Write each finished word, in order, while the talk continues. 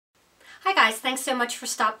Hi guys, thanks so much for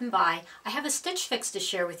stopping by. I have a Stitch Fix to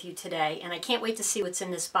share with you today and I can't wait to see what's in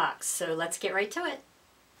this box, so let's get right to it.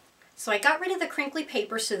 So I got rid of the crinkly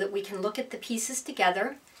paper so that we can look at the pieces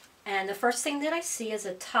together, and the first thing that I see is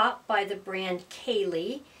a top by the brand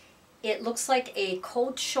Kaylee. It looks like a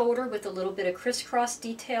cold shoulder with a little bit of crisscross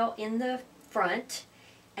detail in the front,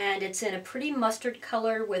 and it's in a pretty mustard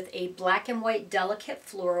color with a black and white delicate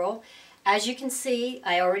floral. As you can see,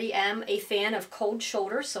 I already am a fan of cold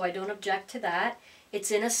shoulders, so I don't object to that.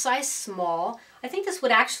 It's in a size small. I think this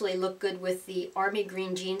would actually look good with the army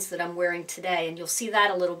green jeans that I'm wearing today, and you'll see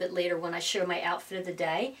that a little bit later when I show my outfit of the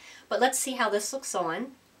day. But let's see how this looks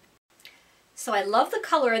on. So I love the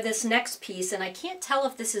color of this next piece, and I can't tell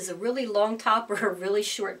if this is a really long top or a really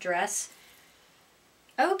short dress.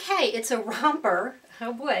 Okay, it's a romper.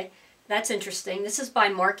 Oh boy, that's interesting. This is by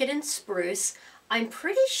Market and Spruce. I'm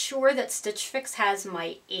pretty sure that Stitch Fix has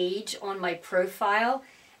my age on my profile,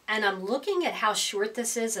 and I'm looking at how short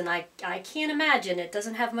this is, and I can't imagine. It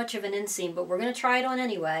doesn't have much of an inseam, but we're going to try it on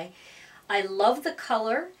anyway. I love the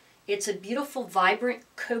color. It's a beautiful, vibrant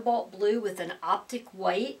cobalt blue with an optic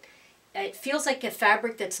white. It feels like a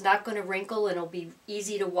fabric that's not going to wrinkle and it'll be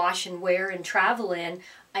easy to wash and wear and travel in.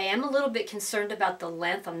 I am a little bit concerned about the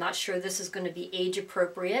length. I'm not sure this is going to be age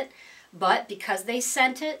appropriate. But because they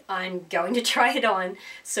sent it, I'm going to try it on.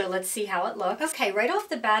 So let's see how it looks. Okay, right off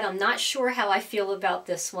the bat, I'm not sure how I feel about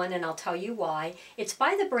this one, and I'll tell you why. It's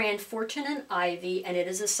by the brand Fortune and Ivy, and it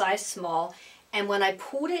is a size small. And when I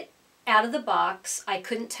pulled it out of the box, I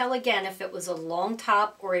couldn't tell again if it was a long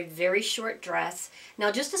top or a very short dress.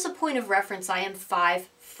 Now, just as a point of reference, I am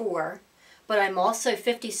 5'4", but I'm also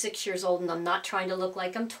 56 years old, and I'm not trying to look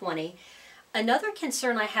like I'm 20. Another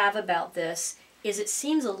concern I have about this is it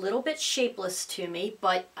seems a little bit shapeless to me,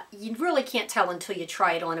 but you really can't tell until you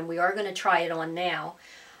try it on, and we are going to try it on now.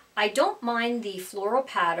 I don't mind the floral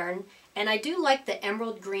pattern, and I do like the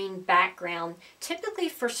emerald green background. Typically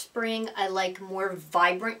for spring, I like more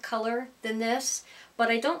vibrant color than this, but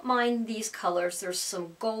I don't mind these colors. There's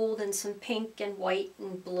some gold and some pink and white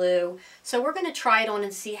and blue. So we're going to try it on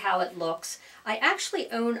and see how it looks. I actually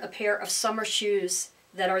own a pair of summer shoes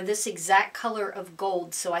that are this exact color of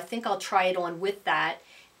gold, so I think I'll try it on with that,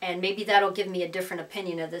 and maybe that'll give me a different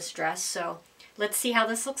opinion of this dress. So let's see how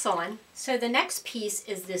this looks on. So the next piece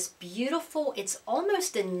is this beautiful, it's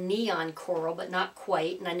almost a neon coral, but not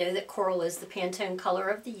quite, and I know that coral is the Pantone color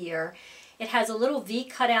of the year. It has a little V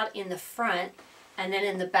cutout in the front, and then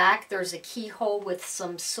in the back there's a keyhole with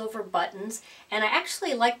some silver buttons, and I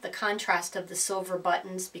actually like the contrast of the silver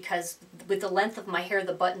buttons because with the length of my hair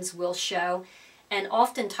the buttons will show. And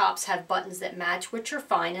often tops have buttons that match, which are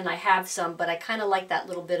fine, and I have some, but I kind of like that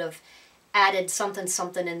little bit of added something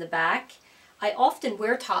something in the back. I often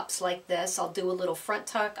wear tops like this. I'll do a little front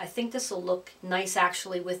tuck. I think this will look nice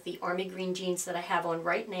actually with the army green jeans that I have on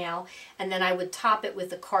right now, and then I would top it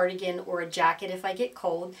with a cardigan or a jacket if I get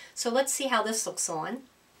cold. So let's see how this looks on.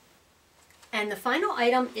 And the final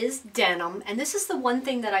item is denim, and this is the one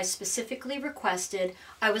thing that I specifically requested.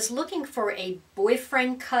 I was looking for a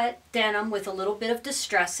boyfriend cut denim with a little bit of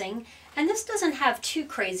distressing, and this doesn't have too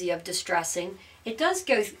crazy of distressing. It does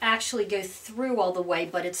actually go through all the way,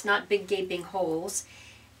 but it's not big gaping holes.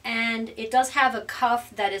 And it does have a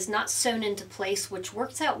cuff that is not sewn into place, which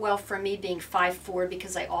works out well for me being 5'4",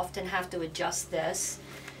 because I often have to adjust this.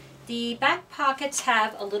 The back pockets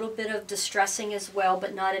have a little bit of distressing as well,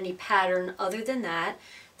 but not any pattern other than that.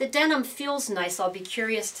 The denim feels nice. I'll be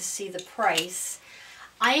curious to see the price.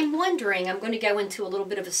 I am wondering, I'm going to go into a little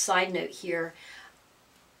bit of a side note here.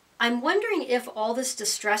 I'm wondering if all this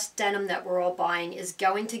distressed denim that we're all buying is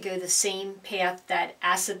going to go the same path that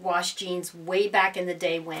acid wash jeans way back in the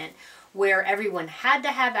day went, where everyone had to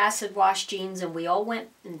have acid wash jeans and we all went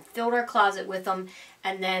and filled our closet with them,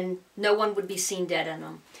 and then no one would be seen dead in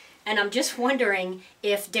them. And I'm just wondering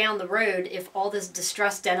if down the road, if all this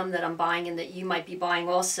distressed denim that I'm buying and that you might be buying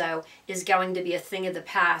also is going to be a thing of the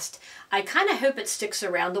past. I kind of hope it sticks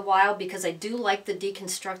around a while because I do like the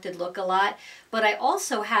deconstructed look a lot, but I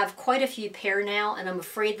also have quite a few pair now, and I'm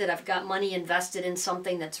afraid that I've got money invested in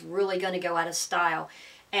something that's really going to go out of style.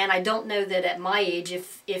 And I don't know that at my age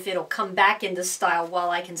if it'll come back into style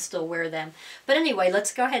while I can still wear them. But anyway,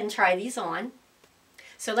 let's go ahead and try these on.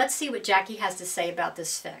 So let's see what Jackie has to say about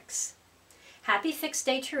this fix. Happy Fix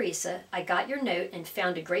Day, Teresa. I got your note and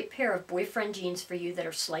found a great pair of boyfriend jeans for you that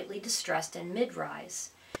are slightly distressed and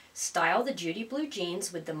mid-rise. Style the Judy Blue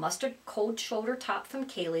jeans with the mustard cold shoulder top from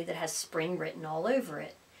Kaylee that has spring written all over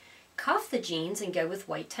it. Cuff the jeans and go with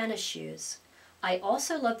white tennis shoes. I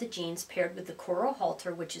also love the jeans paired with the coral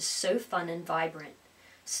halter, which is so fun and vibrant.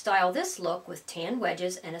 Style this look with tan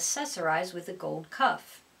wedges and accessorize with a gold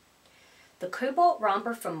cuff. The Cobalt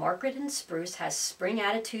Romper from Market and Spruce has spring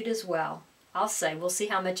attitude as well. I'll say, we'll see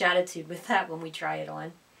how much attitude with that when we try it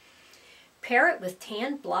on. Pair it with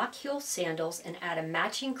tan block heel sandals and add a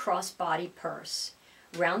matching crossbody purse.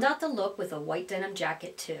 Round out the look with a white denim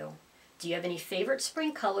jacket too. Do you have any favorite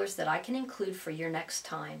spring colors that I can include for your next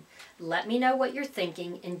time? Let me know what you're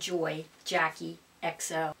thinking. Enjoy, Jackie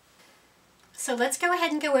XO. So let's go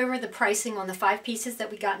ahead and go over the pricing on the 5 pieces that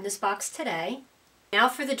we got in this box today. Now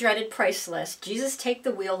for the dreaded price list. Jesus, take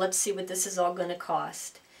the wheel. Let's see what this is all going to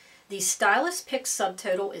cost. The Stylist Pick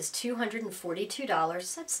subtotal is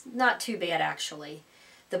 $242. That's not too bad actually.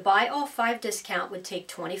 The buy all 5 discount would take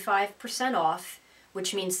 25% off,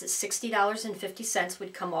 which means that $60.50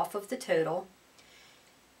 would come off of the total,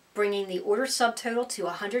 bringing the order subtotal to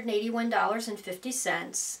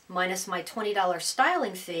 $181.50 minus my $20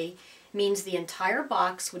 styling fee means the entire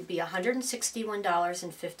box would be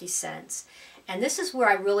 $161.50. And this is where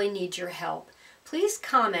I really need your help. Please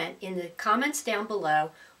comment in the comments down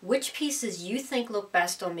below which pieces you think look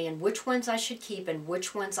best on me and which ones I should keep and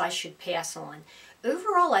which ones I should pass on.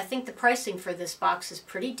 Overall, I think the pricing for this box is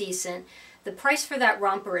pretty decent. The price for that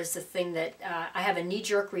romper is the thing that I have a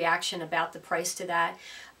knee-jerk reaction about the price to that.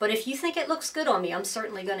 But if you think it looks good on me, I'm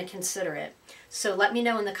certainly going to consider it. So let me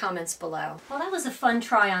know in the comments below. Well, that was a fun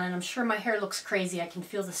try on, and I'm sure my hair looks crazy. I can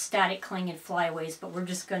feel the static cling and flyaways, but we're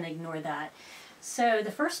just going to ignore that. So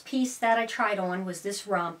the first piece that I tried on was this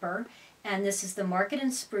romper, and this is the Market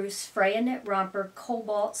and Spruce Freya Knit Romper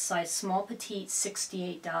Cobalt size small petite,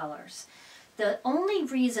 $68. The only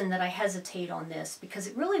reason that I hesitate on this, because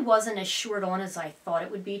it really wasn't as short on as I thought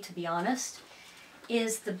it would be, to be honest,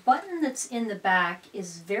 is the button that's in the back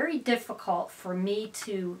is very difficult for me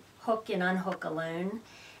to hook and unhook alone.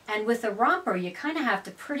 And with a romper, you kind of have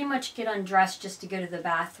to pretty much get undressed just to go to the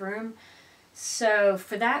bathroom. So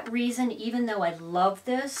for that reason, even though I love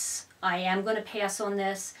this, I am going to pass on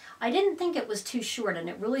this. I didn't think it was too short, and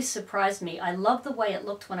it really surprised me. I love the way it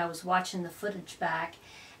looked when I was watching the footage back.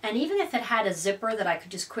 And even if it had a zipper that I could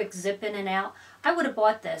just quick zip in and out, I would have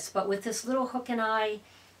bought this. But with this little hook and eye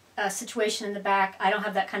situation in the back, I don't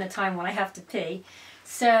have that kind of time when I have to pee.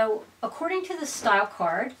 So according to the style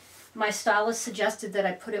card, my stylist suggested that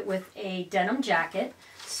I put it with a denim jacket.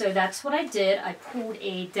 So that's what I did. I pulled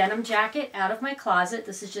a denim jacket out of my closet.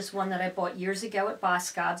 This is just one that I bought years ago at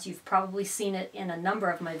Boscov's. You've probably seen it in a number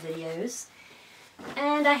of my videos.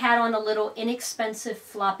 And I had on a little inexpensive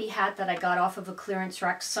floppy hat that I got off of a clearance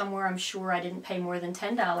rack somewhere. I'm sure I didn't pay more than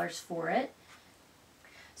 $10 for it.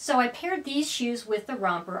 So I paired these shoes with the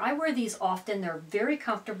romper. I wear these often. They're very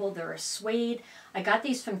comfortable. They're a suede. I got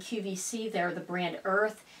these from QVC. They're the brand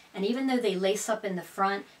Earth. And even though they lace up in the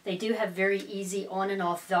front, they do have very easy on and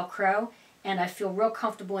off Velcro. And I feel real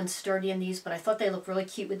comfortable and sturdy in these, but I thought they looked really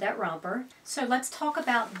cute with that romper. So let's talk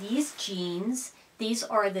about these jeans. These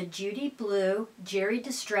are the Judy Blue Jerry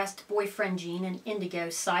Distressed Boyfriend Jean in Indigo,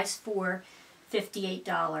 size 4,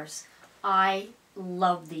 $58. I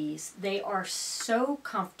love these. They are so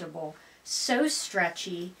comfortable, so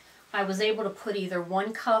stretchy. I was able to put either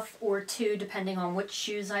one cuff or 2 depending on which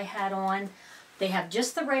shoes I had on. They have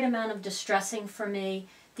just the right amount of distressing for me.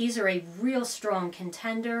 These are a real strong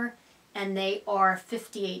contender, and they are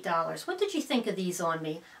 $58. What did you think of these on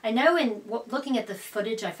me? I know in looking at the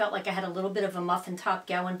footage, I felt like I had a little bit of a muffin top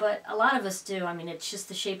going, but a lot of us do. I mean, it's just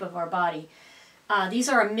the shape of our body. These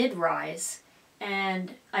are a mid-rise,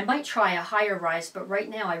 and I might try a higher rise, but right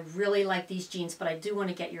now I really like these jeans, but I do want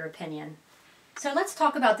to get your opinion. So let's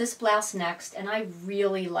talk about this blouse next, and I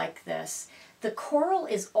really like this. The coral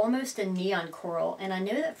is almost a neon coral, and I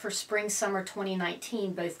know that for spring-summer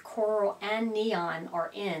 2019, both coral and neon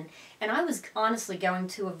are in, and I was honestly going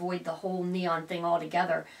to avoid the whole neon thing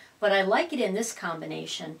altogether, but I like it in this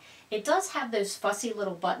combination. It does have those fussy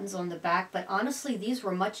little buttons on the back, but honestly, these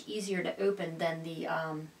were much easier to open than the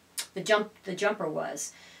jumper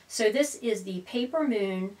was. So this is the Paper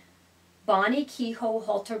Moon Bonnie Keyhole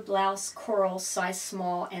Halter Blouse Coral, size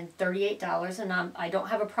small, and $38, and I don't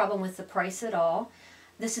have a problem with the price at all.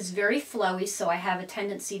 This is very flowy, so I have a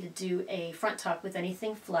tendency to do a front tuck with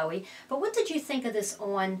anything flowy. But what did you think of this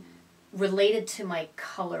on related to my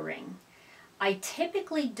coloring? I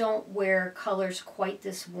typically don't wear colors quite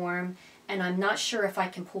this warm, and I'm not sure if I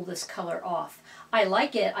can pull this color off. I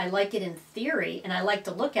like it in theory, and I like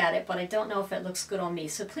to look at it, but I don't know if it looks good on me.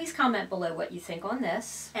 So please comment below what you think on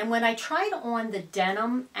this. And when I tried on the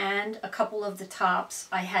denim and a couple of the tops,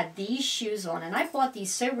 I had these shoes on, and I bought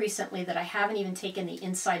these so recently that I haven't even taken the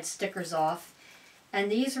inside stickers off.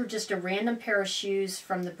 And these are just a random pair of shoes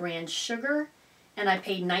from the brand Sugar, and I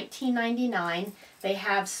paid $19.99. They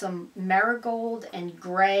have some marigold and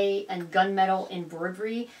gray and gunmetal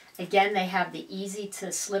embroidery. Again, they have the easy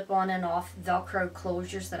to slip on and off Velcro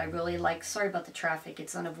closures that I really like. Sorry about the traffic,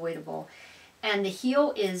 it's unavoidable. And the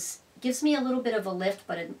heel gives me a little bit of a lift,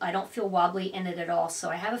 but I don't feel wobbly in it at all. So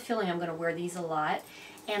I have a feeling I'm going to wear these a lot.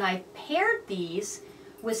 And I paired these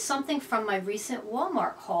with something from my recent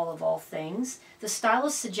Walmart haul of all things. The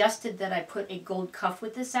stylist suggested that I put a gold cuff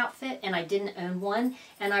with this outfit, and I didn't own one.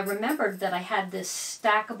 And I remembered that I had this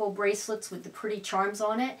stackable bracelets with the pretty charms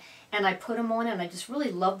on it, and I put them on, and I just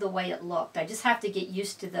really loved the way it looked. I just have to get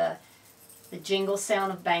used to the jingle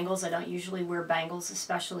sound of bangles. I don't usually wear bangles,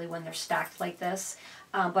 especially when they're stacked like this.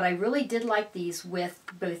 But I really did like these with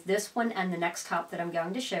both this one and the next top that I'm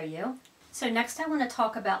going to show you. So next I want to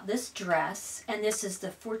talk about this dress, and this is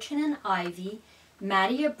the Fortune and Ivy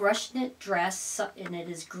Mattia brush knit dress, and it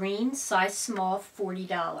is green, size small, $40.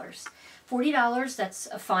 $40, that's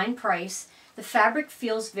a fine price. The fabric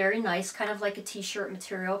feels very nice, kind of like a t-shirt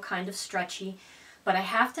material, kind of stretchy, but I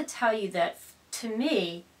have to tell you that to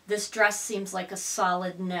me, this dress seems like a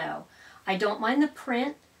solid no. I don't mind the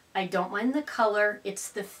print, I don't mind the color, it's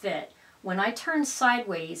the fit. When I turned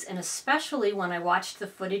sideways, and especially when I watched the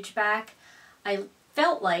footage back, I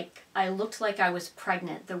felt like I looked like I was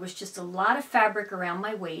pregnant. There was just a lot of fabric around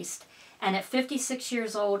my waist, and at 56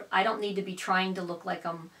 years old, I don't need to be trying to look like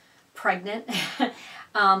I'm pregnant.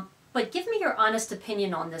 But give me your honest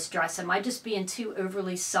opinion on this dress. Am I just being too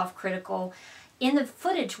overly self-critical? In the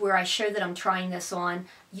footage where I show that I'm trying this on,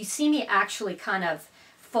 you see me actually kind of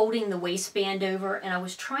folding the waistband over, and I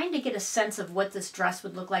was trying to get a sense of what this dress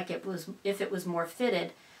would look like if it was more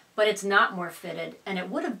fitted. But it's not more fitted, and it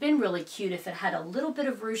would have been really cute if it had a little bit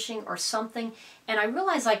of ruching or something, and I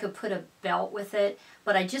realized I could put a belt with it,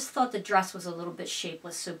 but I just thought the dress was a little bit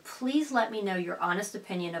shapeless. So please let me know your honest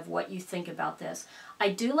opinion of what you think about this. I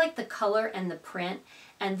do like the color and the print,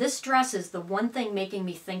 and this dress is the one thing making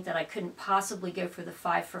me think that I couldn't possibly go for the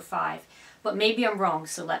 5 for 5. But maybe I'm wrong,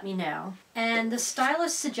 so let me know. And the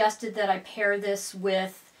stylist suggested that I pair this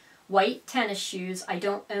with white tennis shoes. I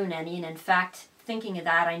don't own any, and in fact, thinking of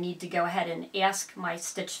that, I need to go ahead and ask my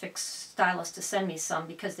Stitch Fix stylist to send me some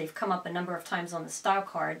because they've come up a number of times on the style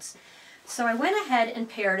cards. So I went ahead and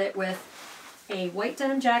paired it with a white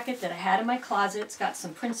denim jacket that I had in my closet. It's got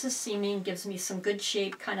some princess seaming, gives me some good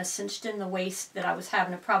shape, kind of cinched in the waist that I was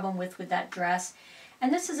having a problem with that dress.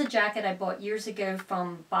 And this is a jacket I bought years ago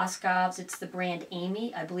from Boscov's. It's the brand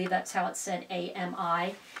Amy. I believe that's how it said,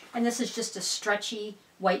 A-M-I. And this is just a stretchy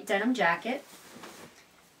white denim jacket.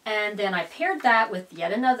 And then I paired that with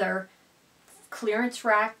yet another clearance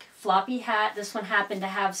rack floppy hat. This one happened to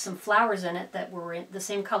have some flowers in it that were in the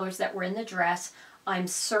same colors that were in the dress. I'm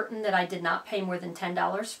certain that I did not pay more than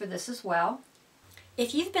 $10 for this as well.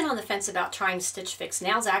 If you've been on the fence about trying Stitch Fix,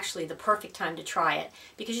 now's actually the perfect time to try it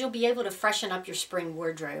because you'll be able to freshen up your spring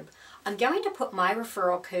wardrobe. I'm going to put my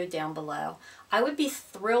referral code down below. I would be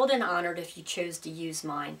thrilled and honored if you chose to use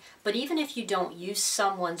mine, but even if you don't, use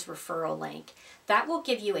someone's referral link. That will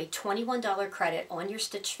give you a $21 credit on your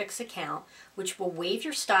Stitch Fix account, which will waive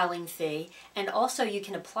your styling fee, and also you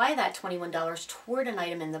can apply that $21 toward an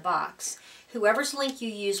item in the box. Whoever's link you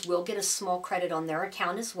use will get a small credit on their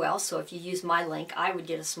account as well, so if you use my link, I would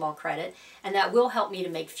get a small credit, and that will help me to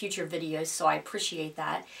make future videos, so I appreciate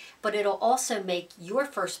that. But it'll also make your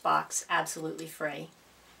first box absolutely free.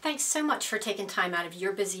 Thanks so much for taking time out of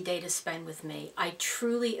your busy day to spend with me. I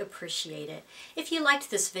truly appreciate it. If you liked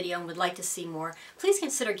this video and would like to see more, please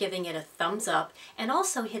consider giving it a thumbs up and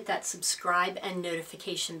also hit that subscribe and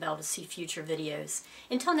notification bell to see future videos.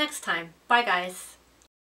 Until next time, bye guys.